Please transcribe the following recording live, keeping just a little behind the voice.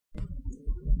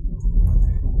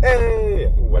Hey,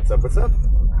 what's up? What's up?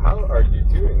 How are you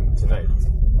doing tonight?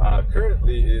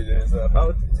 Currently, it is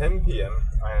about 10 p.m.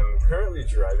 I am currently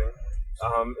driving.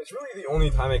 It's really the only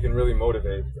time I can really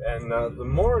motivate, and the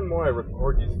more and more I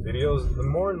record these videos, the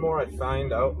more and more I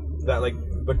find out that like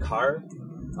the car,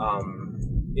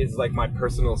 is like my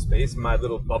personal space, my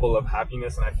little bubble of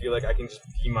happiness, and I feel like I can just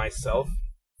be myself,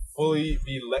 fully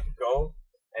be let go,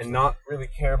 and not really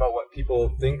care about what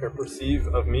people think or perceive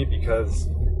of me because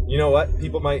you know what?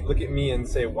 People might look at me and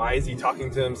say, why is he talking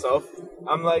to himself?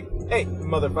 I'm like, hey,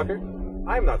 motherfucker,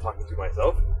 I'm not talking to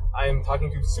myself. I am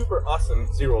talking to super awesome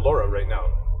Zero Laura right now,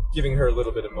 giving her a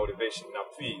little bit of motivation. Now,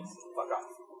 please, fuck off.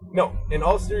 No, in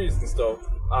all seriousness, though,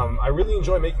 I really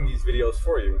enjoy making these videos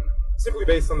for you, simply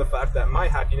based on the fact that my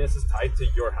happiness is tied to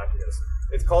your happiness.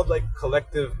 It's called, like,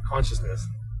 collective consciousness.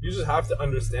 You just have to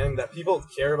understand that people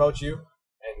care about you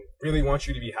and really want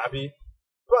you to be happy,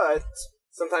 but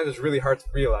sometimes it's really hard to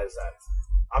realize that.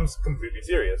 I'm completely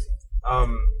serious.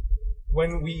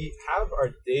 When we have our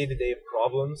day-to-day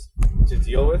problems to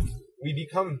deal with, we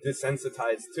become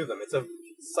desensitized to them. It's a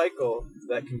cycle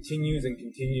that continues and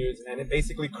continues, and it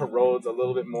basically corrodes a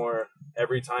little bit more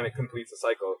every time it completes a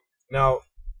cycle. Now,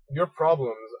 your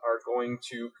problems are going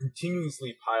to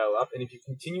continuously pile up, and if you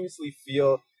continuously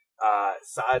feel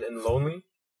sad and lonely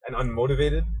and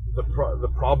unmotivated,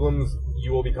 the problems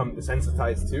you will become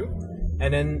desensitized to,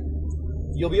 and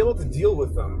then you'll be able to deal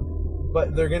with them,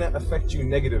 but they're going to affect you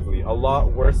negatively, a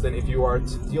lot worse than if you are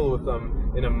to deal with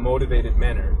them in a motivated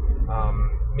manner.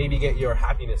 Maybe get your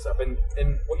happiness up. And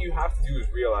what you have to do is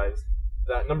realize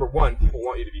that, number one, people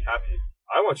want you to be happy.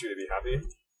 I want you to be happy.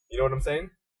 You know what I'm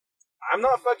saying? I'm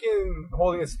not fucking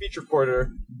holding a speech recorder,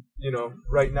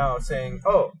 right now saying,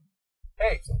 oh,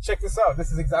 hey, check this out.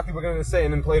 This is exactly what I'm going to say,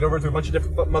 and then play it over to a bunch of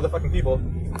different motherfucking people,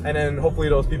 and then hopefully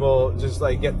those people just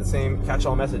like get the same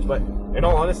catch-all message. But in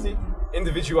all honesty,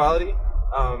 individuality,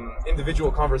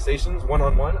 individual conversations,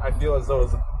 one-on-one, I feel as though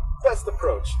is the best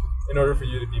approach in order for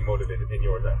you to be motivated in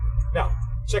your life. Now,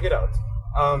 check it out.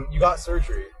 You got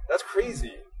surgery. That's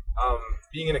crazy.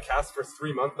 Being in a cast for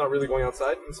 3 months, not really going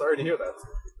outside. I'm sorry to hear that.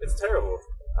 It's terrible.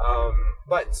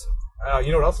 But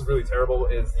you know what else is really terrible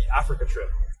is the Africa trip.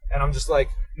 And I'm just like,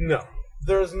 no.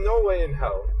 There's no way in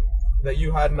hell that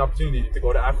you had an opportunity to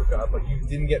go to Africa, but you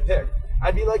didn't get picked.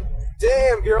 I'd be like,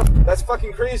 damn, girl, that's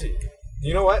fucking crazy.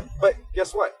 You know what? But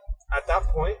guess what? At that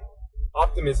point,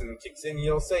 optimism kicks in.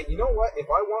 You'll say, you know what? If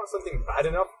I want something bad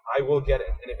enough, I will get it.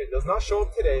 And if it does not show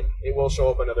up today, it will show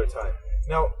up another time.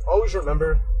 Now, always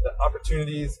remember that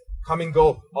opportunities come and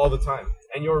go all the time.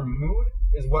 And your mood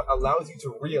is what allows you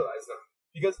to realize them.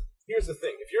 Because here's the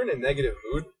thing. If you're in a negative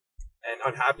mood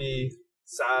and unhappy,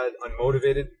 sad,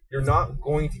 unmotivated, you're not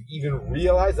going to even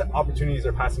realize that opportunities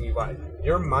are passing you by.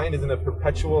 Your mind is in a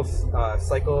perpetual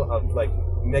cycle of like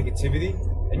negativity,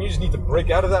 and you just need to break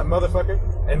out of that motherfucker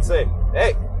and say,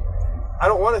 hey, I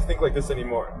don't want to think like this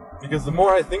anymore, because the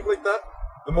more I think like that,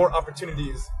 the more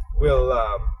opportunities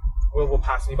will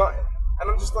pass me by. And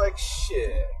I'm just like,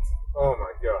 shit, oh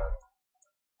my god.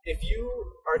 If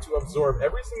you are to absorb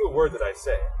every single word that I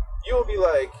say, you'll be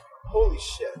like, holy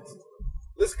shit,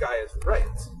 this guy is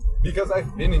right. Because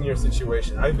I've been in your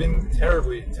situation. I've been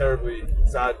terribly, terribly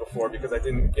sad before because I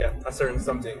didn't get a certain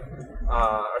something,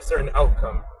 a certain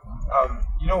outcome.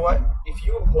 You know what? If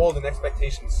you hold an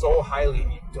expectation so highly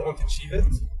and you don't achieve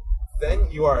it, then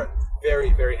you are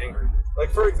very, very angry.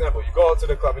 Like, for example, you go out to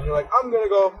the club and you're like, I'm going to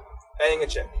go bang a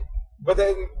chick. But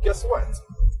then, guess what?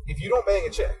 If you don't bang a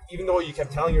chick, even though you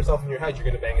kept telling yourself in your head you're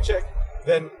going to bang a chick,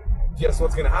 then guess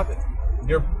what's going to happen?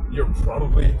 You're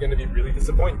probably going to be really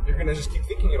disappointed. You're going to just keep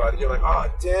thinking about it. You're like,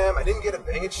 oh, damn, I didn't get a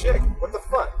bang a chick. What the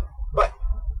fuck? But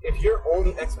if your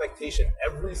only expectation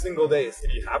every single day is to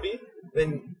be happy,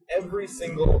 then every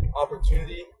single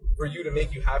opportunity for you to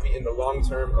make you happy in the long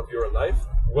term of your life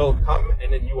will come,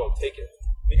 and then you will take it.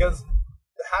 Because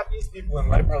the happiest people in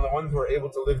life are the ones who are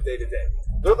able to live day to day.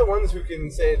 They're the ones who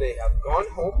can say they have gone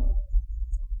home,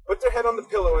 put their head on the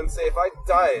pillow, and say, if I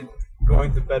died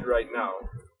going to bed right now,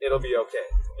 it'll be okay.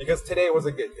 Because today was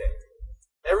a good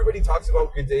day. Everybody talks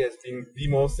about good day as being the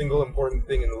most single important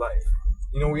thing in life.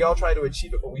 We all try to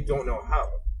achieve it, but we don't know how.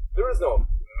 There is no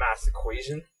mass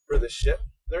equation for this shit.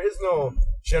 There is no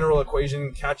general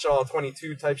equation, catch-all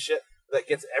 22 type shit that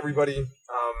gets everybody,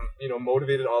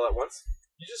 motivated all at once.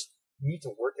 You just need to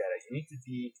work at it.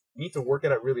 You need to work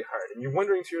at it really hard. And you're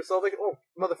wondering to yourself, like, oh,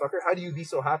 motherfucker, how do you be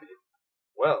so happy?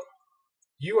 Well,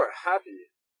 you are happy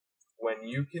when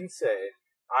you can say,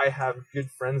 I have good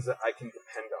friends that I can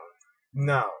depend on.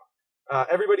 Now,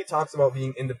 everybody talks about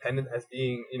being independent as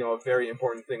being, a very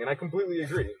important thing, and I completely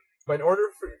agree. But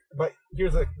but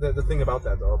here's the thing about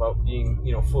that though, about being,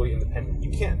 fully independent.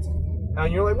 You can't.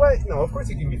 And you're like, what? No, of course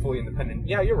you can be fully independent.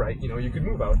 Yeah, you're right. You can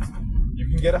move out. You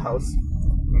can get a house.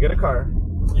 You can get a car.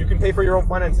 You can pay for your own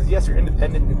finances. Yes, you're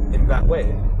independent in that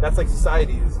way. That's like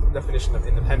society's definition of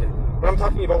independent. But I'm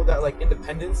talking about that like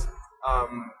independence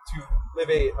to live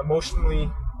a emotionally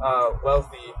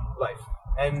wealthy life.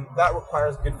 And that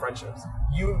requires good friendships.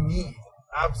 You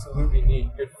absolutely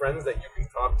need good friends that you can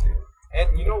talk to.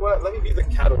 And you know what? Let me be the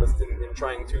catalyst in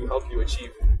trying to help you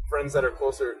achieve friends that are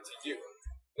closer to you.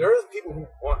 There is people who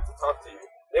want to talk to you.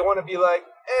 They want to be like,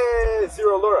 hey,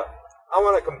 Zero Laura, I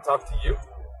want to come talk to you.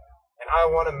 And I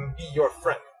want to be your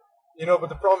friend. But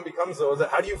the problem becomes, though, is that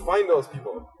how do you find those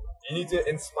people? You need to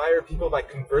inspire people by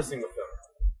conversing with them.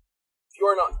 If you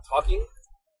are not talking,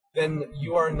 then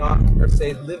you are not, per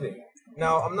se, living.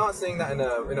 Now, I'm not saying that in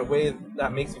a way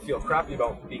that makes you feel crappy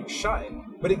about being shy,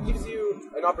 but it gives you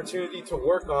an opportunity to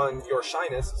work on your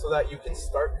shyness so that you can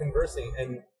start conversing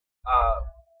and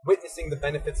witnessing the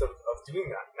benefits of doing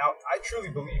that. Now, I truly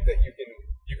believe that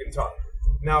you can talk.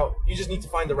 Now, you just need to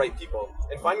find the right people.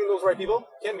 And finding those right people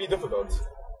can be difficult.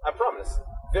 I promise.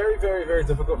 Very, very, very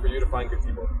difficult for you to find good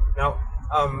people. Now,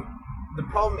 the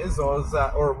problem is, though,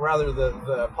 or rather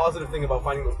the positive thing about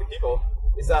finding those good people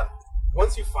is that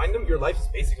once you find them, your life is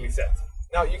basically set.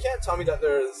 Now, you can't tell me that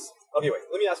there's... Okay, wait,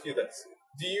 let me ask you this.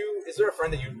 Is there a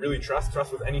friend that you really trust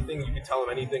with anything, you can tell them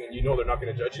anything, and they're not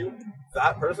going to judge you?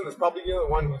 That person is probably the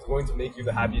one who's going to make you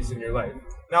the happiest in your life.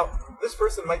 Now, this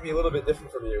person might be a little bit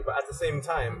different from you, but at the same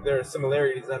time, there are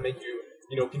similarities that make you,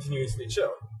 continuously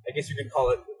chill. I guess you could call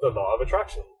it the law of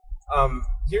attraction.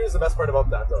 Here's the best part about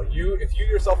that, though. If you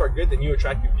yourself are good, then you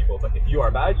attract good people. But if you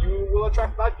are bad, you will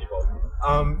attract bad people.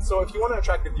 So if you want to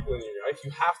attract good people in your life,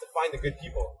 you have to find the good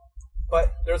people.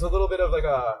 But there's a little bit of like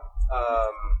a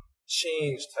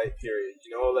change type period,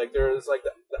 like there's like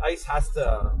the ice has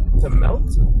to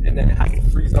melt and then it has to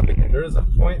freeze up again. There's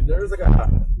like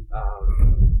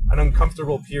an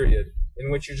uncomfortable period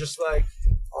in which you're just like,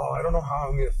 oh, I don't know how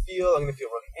I'm gonna feel really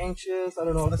anxious, I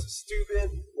don't know, this is stupid,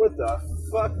 what the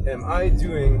fuck am I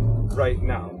doing right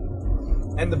now?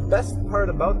 And the best part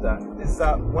about that is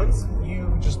that once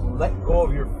you just let go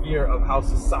of your fear of how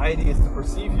society is to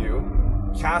perceive you,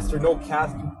 caste or no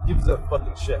caste, who gives a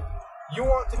fucking shit? You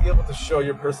want to be able to show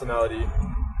your personality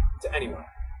to anyone.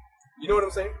 You know what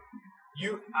I'm saying?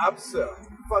 You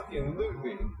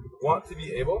absolutely want to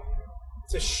be able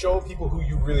to show people who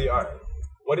you really are.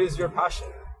 What is your passion?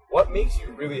 What makes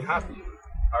you really happy?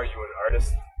 Are you an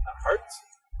artist at heart?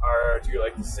 Or do you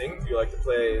like to sing? Do you like to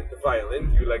play the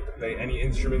violin? Do you like to play any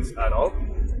instruments at all?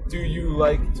 Do you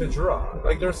like to draw?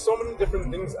 Like, there's so many different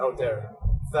things out there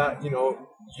that,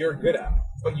 you're good at.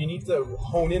 But you need to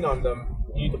hone in on them.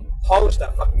 You need to polish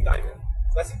that fucking diamond.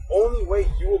 That's the only way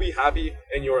you will be happy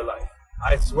in your life.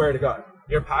 I swear to God.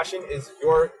 Your passion is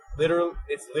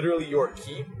it's literally your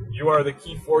key. You are the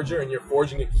key forger and you're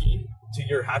forging a key to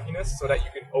your happiness so that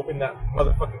you can open that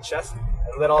motherfucking chest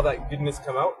and let all that goodness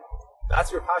come out.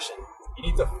 That's your passion. You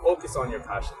need to focus on your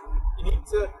passion. You need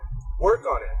to work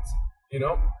on it,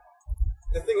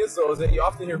 The thing is, though, is that you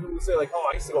often hear people say, like, oh,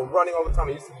 I used to go running all the time,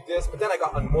 I used to do this, but then I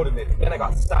got unmotivated, then I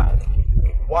got sad.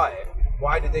 Why?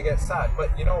 Why did they get sad?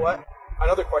 But you know what?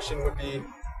 Another question would be,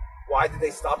 why did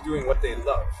they stop doing what they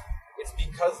love? It's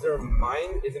because their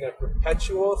mind is in a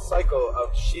perpetual cycle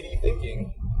of shitty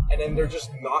thinking, and then they're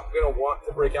just not going to want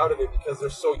to break out of it because they're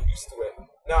so used to it.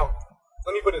 Now,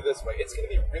 let me put it this way. It's going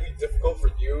to be really difficult for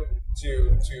you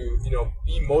to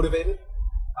be motivated.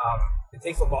 It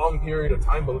takes a long period of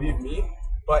time, believe me,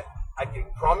 but I can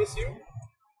promise you,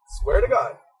 swear to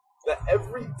God, that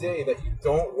every day that you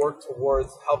don't work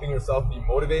towards helping yourself be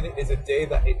motivated is a day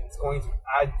that it's going to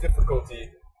add difficulty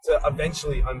to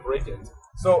eventually unbreak it.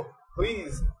 So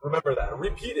please remember that.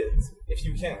 Repeat it if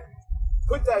you can.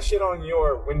 Put that shit on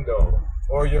your window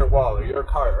or your wall or your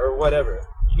car or whatever.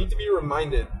 You need to be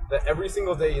reminded that every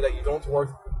single day that you don't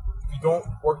work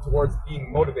towards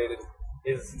being motivated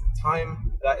is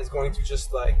time that is going to just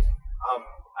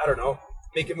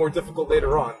make it more difficult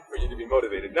later on for you to be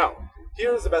motivated. Now,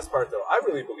 here's the best part though. I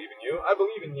really believe in you. I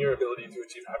believe in your ability to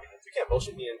achieve happiness. You can't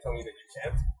bullshit me and tell me that you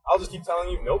can't. I'll just keep telling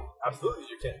you, nope, absolutely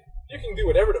you can. You can do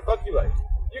whatever the fuck you like.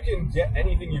 You can get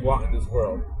anything you want in this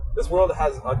world. This world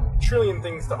has a trillion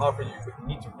things to offer you, but you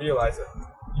need to realize it.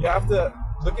 You have to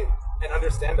look at and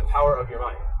understand the power of your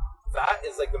mind. That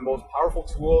is like the most powerful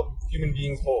tool human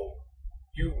beings hold.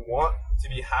 You want to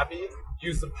be happy,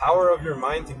 use the power of your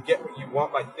mind to get what you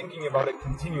want by thinking about it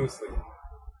continuously.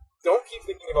 Don't keep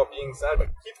thinking about being sad, but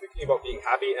keep thinking about being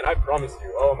happy, and I promise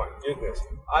you, oh my goodness,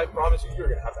 I promise you, you're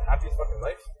going to have the happiest fucking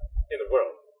life in the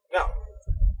world. Now,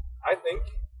 I think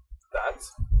that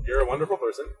you're a wonderful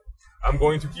person. I'm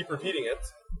going to keep repeating it.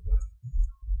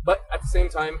 But at the same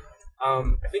time,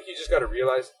 I think you just got to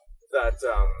realize that,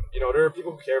 there are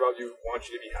people who care about you, want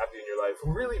you to be happy in your life,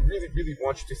 who really, really, really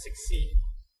want you to succeed.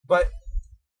 But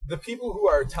the people who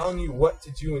are telling you what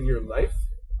to do in your life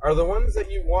are the ones that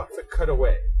you want to cut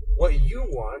away. What you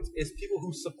want is people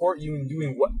who support you in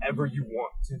doing whatever you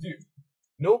want to do.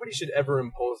 Nobody should ever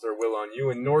impose their will on you,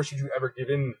 and nor should you ever give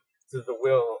in to the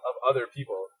will of other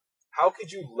people. How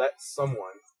could you let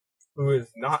someone who is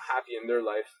not happy in their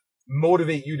life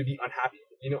motivate you to be unhappy?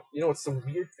 It's a weird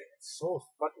thing. It's so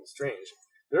fucking strange.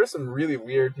 There are some really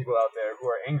weird people out there who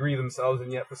are angry themselves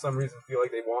and yet for some reason feel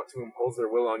like they want to impose their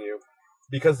will on you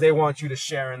because they want you to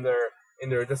share in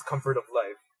their discomfort of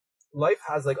life. Life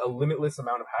has like a limitless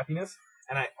amount of happiness,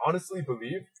 and I honestly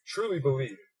truly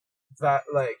believe that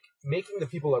like making the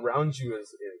people around you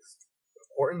is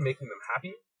important, making them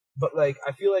happy. But like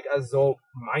I feel like as though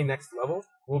my next level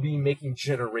will be making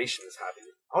generations happy.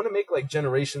 I want to make like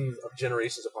generations upon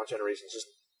generations just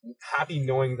happy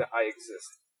knowing that I exist.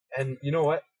 And you know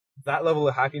what? That level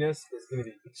of happiness is going to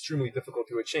be extremely difficult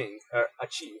to achieve.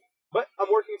 But I'm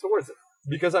working towards it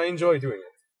because I enjoy doing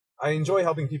it. I enjoy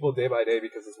helping people day by day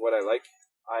because it's what I like.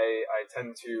 I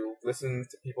tend to listen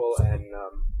to people and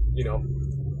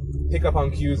pick up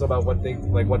on cues about what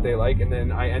they like, and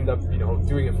then I end up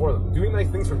doing it for them. Doing nice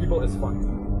things for people is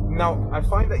fun. Now I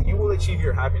find that you will achieve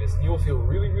your happiness and you will feel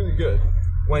really, really good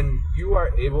when you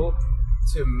are able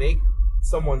to make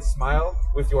someone smile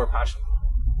with your passion.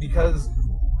 Because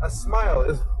a smile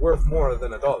is worth more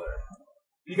than $1.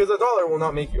 Because $1 will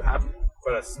not make you happy,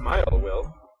 but a smile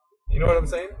will. You know what I'm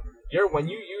saying? When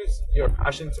you use your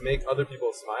passion to make other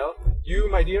people smile, you,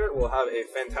 my dear, will have a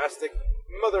fantastic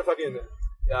motherfucking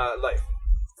life.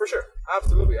 For sure.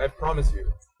 Absolutely. I promise you.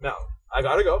 Now, I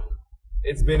gotta go.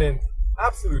 It's been an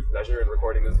absolute pleasure in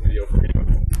recording this video for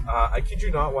you. I kid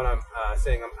you not when I'm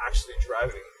saying I'm actually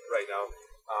driving right now.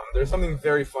 There's something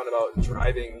very fun about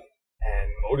driving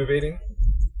and motivating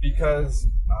because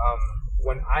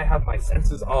when I have my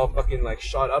senses all fucking like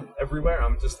shot up everywhere,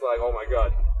 I'm just like, oh my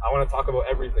god, I want to talk about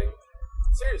everything.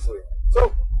 Seriously.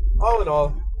 So, all in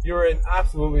all, you're an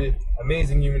absolutely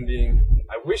amazing human being.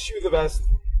 I wish you the best.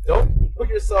 Don't put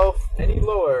yourself any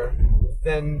lower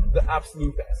than the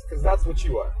absolute best, because that's what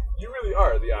you are. You really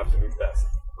are the absolute best.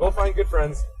 Go find good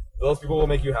friends. Those people will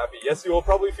make you happy. Yes, you will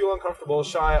probably feel uncomfortable,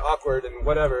 shy, awkward, and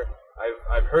whatever.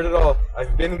 I've heard it all.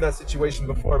 I've been in that situation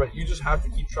before, but you just have to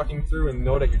keep trucking through and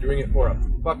know that you're doing it for a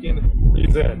fucking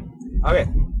reason. Okay,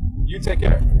 you take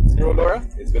care. Zero Laura,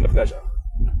 it's been a pleasure.